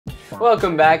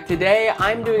Welcome back. Today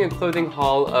I'm doing a clothing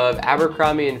haul of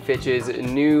Abercrombie & Fitch's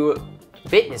new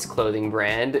fitness clothing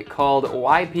brand called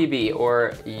YPB,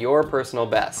 or Your Personal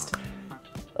Best.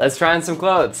 Let's try on some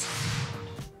clothes.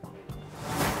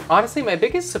 Honestly, my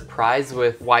biggest surprise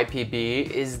with YPB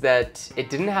is that it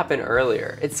didn't happen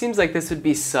earlier. It seems like this would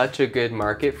be such a good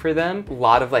market for them. A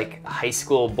lot of like high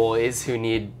school boys who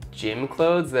need gym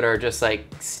clothes that are just like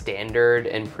standard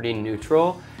and pretty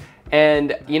neutral.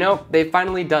 And you know, they've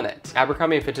finally done it.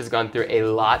 Abercrombie & Fitch has gone through a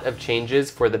lot of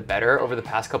changes for the better over the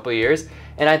past couple of years.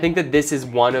 And I think that this is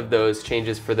one of those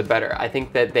changes for the better. I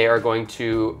think that they are going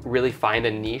to really find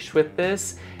a niche with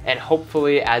this. And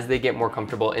hopefully as they get more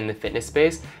comfortable in the fitness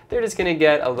space, they're just gonna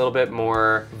get a little bit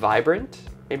more vibrant.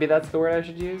 Maybe that's the word I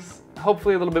should use.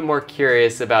 Hopefully a little bit more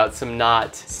curious about some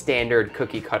not standard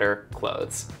cookie cutter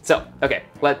clothes. So, okay,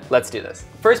 let's do this.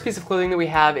 First piece of clothing that we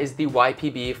have is the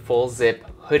YPB Full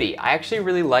Zip-Hoodie. I actually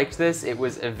really liked this. It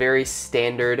was a very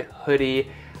standard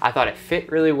hoodie. I thought it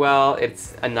fit really well.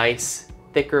 It's a nice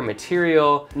thicker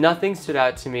material. Nothing stood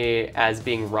out to me as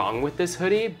being wrong with this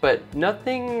hoodie, but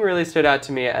nothing really stood out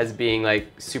to me as being like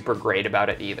super great about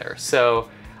it either. So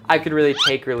I could really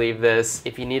take or leave this.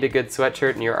 If you need a good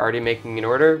sweatshirt and you're already making an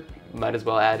order, might as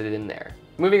well add it in there.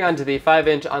 Moving on to the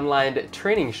 5-inch Unlined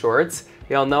training shorts.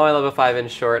 Y'all know I love a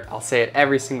 5-inch short. I'll say it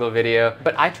every single video,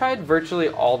 but I tried virtually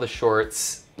all the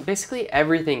shorts, basically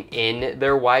everything in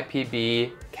their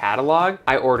YPB catalog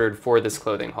I ordered for this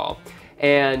clothing haul.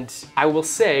 And I will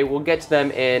say, we'll get to them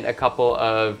in a couple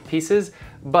of pieces,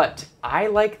 but I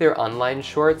like their unlined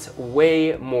shorts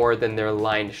way more than their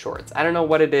lined shorts. I don't know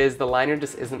what it is, the liner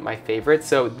just isn't my favorite.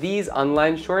 So these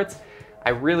unlined shorts, I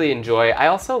really enjoy. I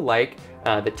also like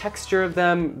the texture of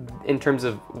them in terms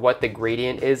of what the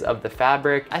gradient is of the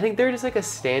fabric. I think they're just like a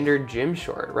standard gym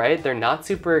short, right? They're not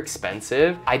super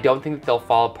expensive. I don't think that they'll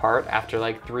fall apart after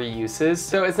like 3 uses.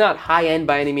 So it's not high end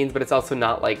by any means, but it's also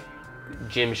not like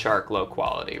Gymshark low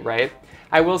quality, right?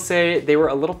 I will say they were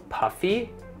a little puffy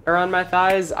around my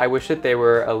thighs. I wish that they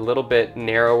were a little bit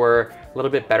narrower, a little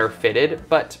bit better fitted,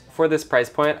 but for this price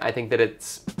point, I think that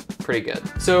it's pretty good.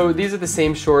 So these are the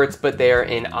same shorts, but they are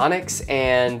in onyx,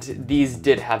 and these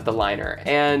did have the liner.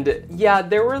 And yeah,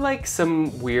 there were like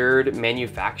some weird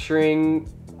manufacturing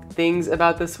things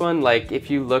about this one. Like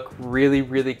if you look really,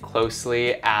 really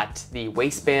closely at the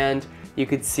waistband, you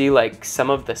could see like some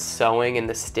of the sewing and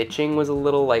the stitching was a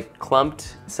little like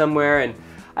clumped somewhere. And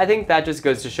I think that just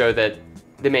goes to show that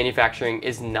the manufacturing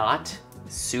is not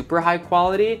super high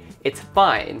quality. It's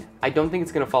fine. I don't think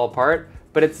it's gonna fall apart,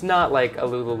 but it's not like a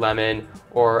Lululemon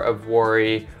or a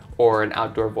Worry or an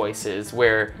Outdoor Voices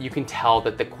where you can tell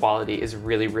that the quality is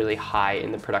really, really high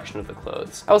in the production of the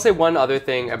clothes. I will say one other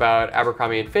thing about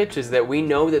Abercrombie & Fitch is that we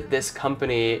know that this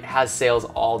company has sales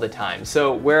all the time.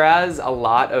 So whereas a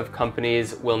lot of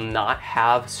companies will not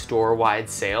have store-wide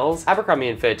sales,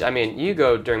 Abercrombie & Fitch, I mean, you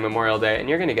go during Memorial Day and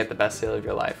you're gonna get the best sale of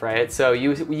your life, right? So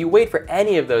you wait for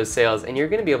any of those sales and you're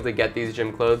gonna be able to get these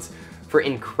gym clothes for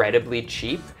incredibly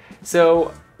cheap.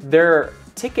 So their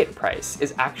ticket price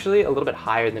is actually a little bit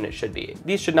higher than it should be.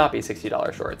 These should not be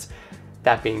 $60 shorts.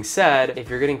 That being said, if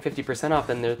you're getting 50% off,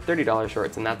 then they're $30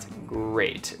 shorts, and that's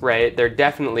great, right? They're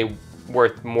definitely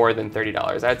worth more than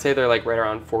 $30. I'd say they're like right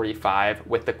around 45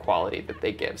 with the quality that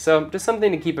they give. So just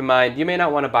something to keep in mind. You may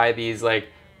not want to buy these like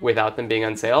without them being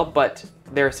on sale, but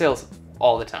there are sales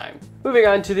all the time. Moving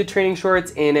on to the training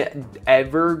shorts in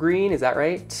Evergreen, is that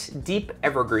right? Deep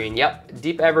Evergreen, yep,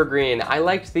 Deep Evergreen. I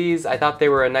liked these, I thought they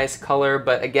were a nice color,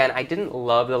 but again, I didn't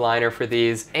love the liner for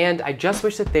these, and I just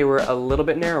wish that they were a little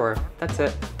bit narrower. That's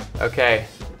it. Okay,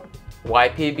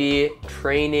 YPB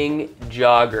training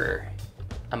jogger.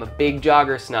 I'm a big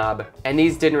jogger snob, and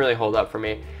these didn't really hold up for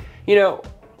me. You know,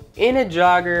 in a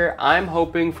jogger, I'm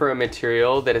hoping for a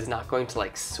material that is not going to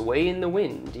like sway in the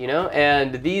wind, you know?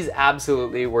 And these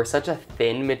absolutely were such a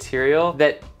thin material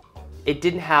that it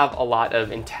didn't have a lot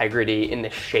of integrity in the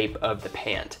shape of the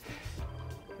pant.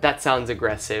 That sounds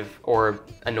aggressive or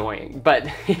annoying, but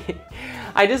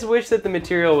I just wish that the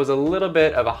material was a little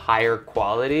bit of a higher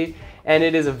quality, and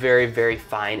it is a very, very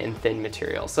fine and thin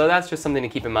material. So that's just something to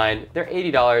keep in mind. They're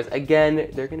 $80. Again,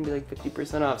 they're gonna be like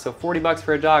 50% off. So 40 bucks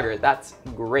for a jogger, that's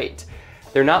great.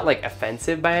 They're not like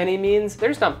offensive by any means. They're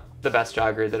just not the best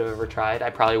jogger that I've ever tried. I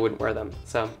probably wouldn't wear them.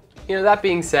 So, you know, that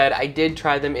being said, I did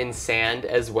try them in sand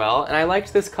as well. And I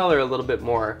liked this color a little bit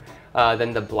more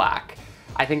than the black.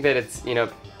 I think that it's, you know,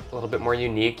 a little bit more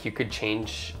unique. You could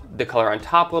change the color on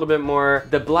top a little bit more.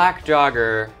 The black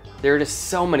jogger, there are just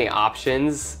so many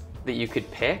options that you could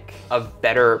pick of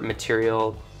better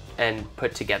material and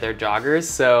put together joggers.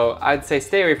 So I'd say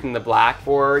stay away from the black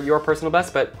for your personal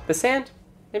best, but the sand,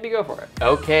 maybe go for it.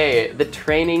 Okay, the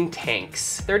training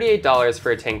tanks. $38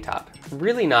 for a tank top.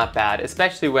 Really not bad,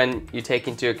 especially when you take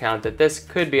into account that this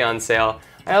could be on sale.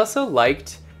 I also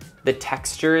liked the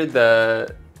texture,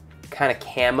 the kind of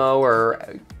camo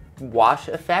or wash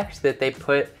effect that they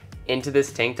put into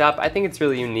this tank top. I think it's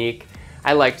really unique.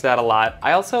 I liked that a lot.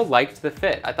 I also liked the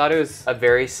fit. I thought it was a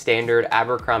very standard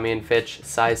Abercrombie & Fitch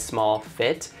size small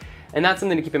fit. And that's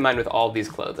something to keep in mind with all of these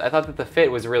clothes. I thought that the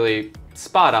fit was really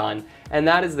spot on. And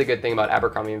that is the good thing about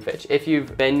Abercrombie & Fitch. If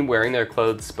you've been wearing their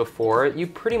clothes before, you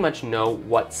pretty much know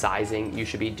what sizing you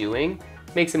should be doing.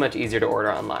 Makes it much easier to order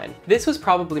online. This was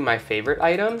probably my favorite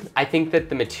item. I think that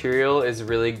the material is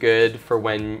really good for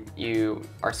when you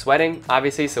are sweating,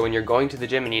 obviously. So when you're going to the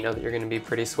gym and you know that you're gonna be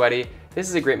pretty sweaty, this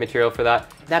is a great material for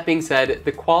that. That being said,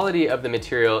 the quality of the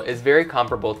material is very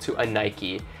comparable to a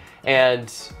Nike.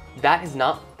 And that is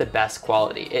not the best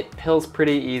quality. It pills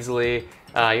pretty easily.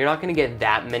 You're not gonna get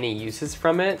that many uses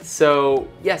from it. So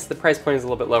yes, the price point is a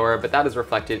little bit lower, but that is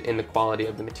reflected in the quality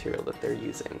of the material that they're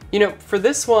using. You know, for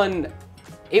this one,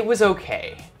 it was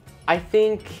okay. I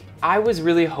think I was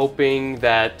really hoping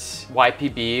that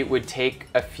YPB would take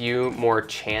a few more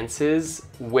chances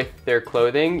with their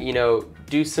clothing, you know,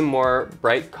 do some more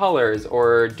bright colors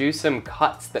or do some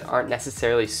cuts that aren't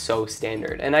necessarily so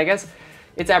standard. And I guess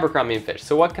it's Abercrombie & Fitch,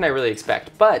 so what can I really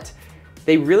expect? But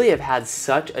they really have had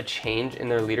such a change in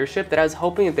their leadership that I was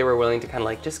hoping that they were willing to kind of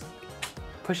like just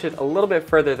push it a little bit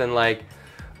further than like,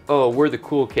 oh, we're the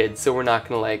cool kids, so we're not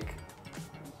gonna like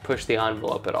push the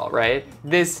envelope at all, right?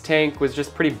 This tank was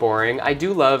just pretty boring. I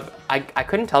do love, I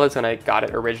couldn't tell this when I got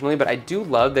it originally, but I do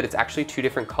love that it's actually two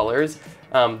different colors.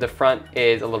 The front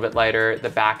is a little bit lighter,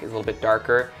 the back is a little bit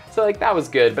darker. So like that was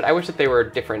good, but I wish that they were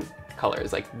different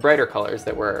colors, like brighter colors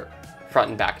that were front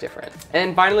and back different.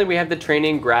 And finally, we have the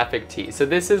training graphic tee. So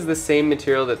this is the same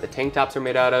material that the tank tops are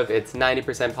made out of. It's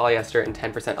 90% polyester and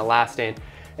 10% elastane.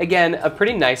 Again, a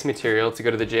pretty nice material to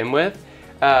go to the gym with.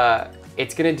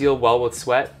 It's gonna deal well with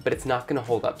sweat, but it's not gonna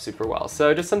hold up super well.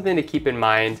 So just something to keep in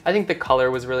mind. I think the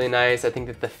color was really nice. I think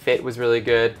that the fit was really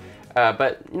good,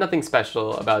 but nothing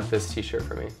special about this t-shirt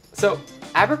for me. So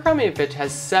Abercrombie & Fitch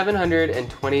has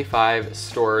 725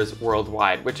 stores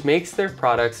worldwide, which makes their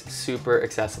products super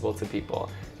accessible to people.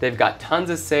 They've got tons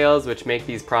of sales, which make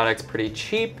these products pretty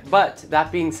cheap. But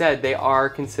that being said, they are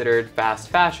considered fast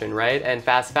fashion, right? And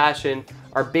fast fashion,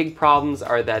 our big problems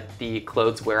are that the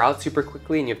clothes wear out super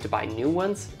quickly and you have to buy new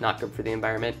ones, not good for the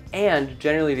environment. And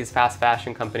generally these fast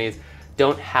fashion companies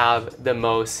don't have the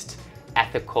most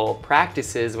ethical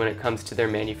practices when it comes to their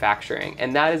manufacturing.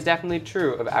 And that is definitely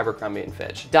true of Abercrombie &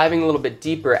 Fitch. Diving a little bit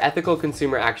deeper, Ethical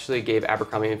Consumer actually gave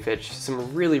Abercrombie & Fitch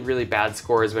some really, really bad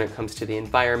scores when it comes to the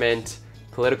environment,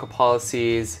 political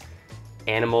policies,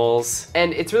 animals.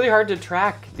 And it's really hard to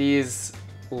track these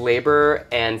labor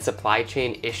and supply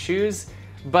chain issues.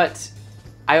 But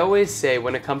I always say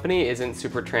when a company isn't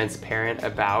super transparent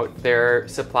about their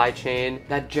supply chain,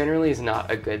 that generally is not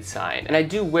a good sign. And I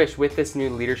do wish with this new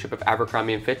leadership of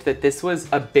Abercrombie & Fitch that this was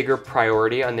a bigger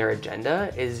priority on their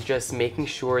agenda, is just making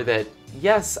sure that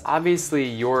yes, obviously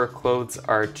your clothes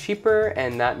are cheaper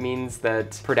and that means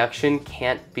that production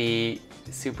can't be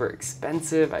super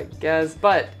expensive, I guess.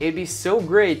 But it'd be so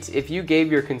great if you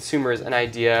gave your consumers an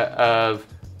idea of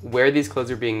where these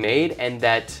clothes are being made and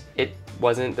that it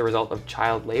wasn't the result of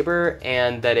child labor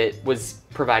and that it was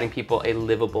providing people a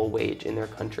livable wage in their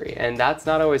country. And that's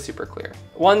not always super clear.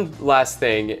 One last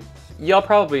thing, y'all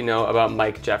probably know about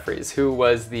Mike Jeffries, who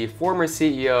was the former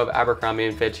CEO of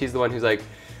Abercrombie & Fitch. He's the one who's like,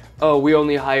 oh, we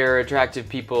only hire attractive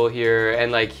people here.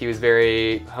 And like, he was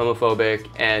very homophobic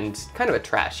and kind of a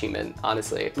trash human,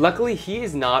 honestly. Luckily, he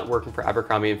is not working for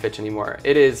Abercrombie & Fitch anymore.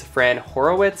 It is Fran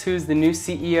Horowitz, who's the new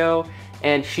CEO,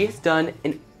 and she has done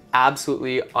an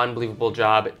absolutely unbelievable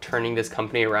job at turning this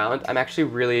company around. I'm actually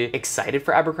really excited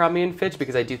for Abercrombie & Fitch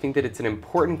because I do think that it's an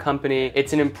important company.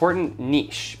 It's an important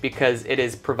niche because it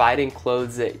is providing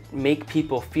clothes that make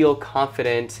people feel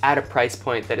confident at a price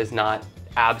point that is not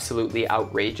absolutely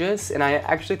outrageous. And I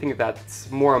actually think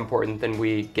that's more important than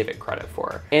we give it credit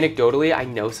for. Anecdotally, I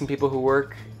know some people who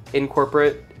work in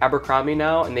corporate Abercrombie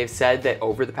now, and they've said that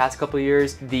over the past couple of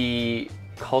years, the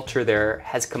culture there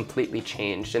has completely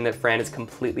changed and that Fran has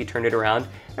completely turned it around.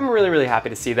 I'm really, really happy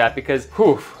to see that because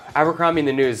Abercrombie in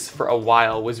the news for a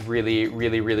while was really,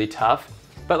 really, really tough.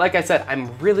 But like I said,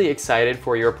 I'm really excited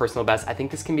for Your Personal Best. I think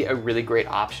this can be a really great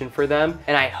option for them.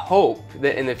 And I hope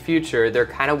that in the future, they're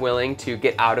kind of willing to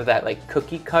get out of that like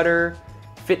cookie cutter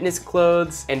fitness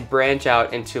clothes and branch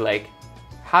out into like,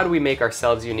 how do we make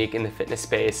ourselves unique in the fitness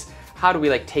space? How do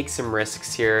we like take some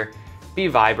risks here? Be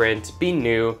vibrant, be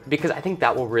new, because I think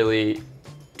that will really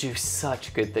do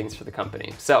such good things for the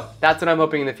company. So that's what I'm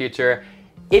hoping in the future.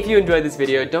 If you enjoyed this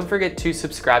video, don't forget to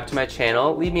subscribe to my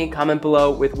channel. Leave me a comment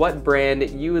below with what brand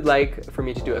you would like for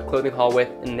me to do a clothing haul with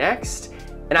next,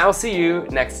 and I will see you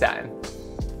next time.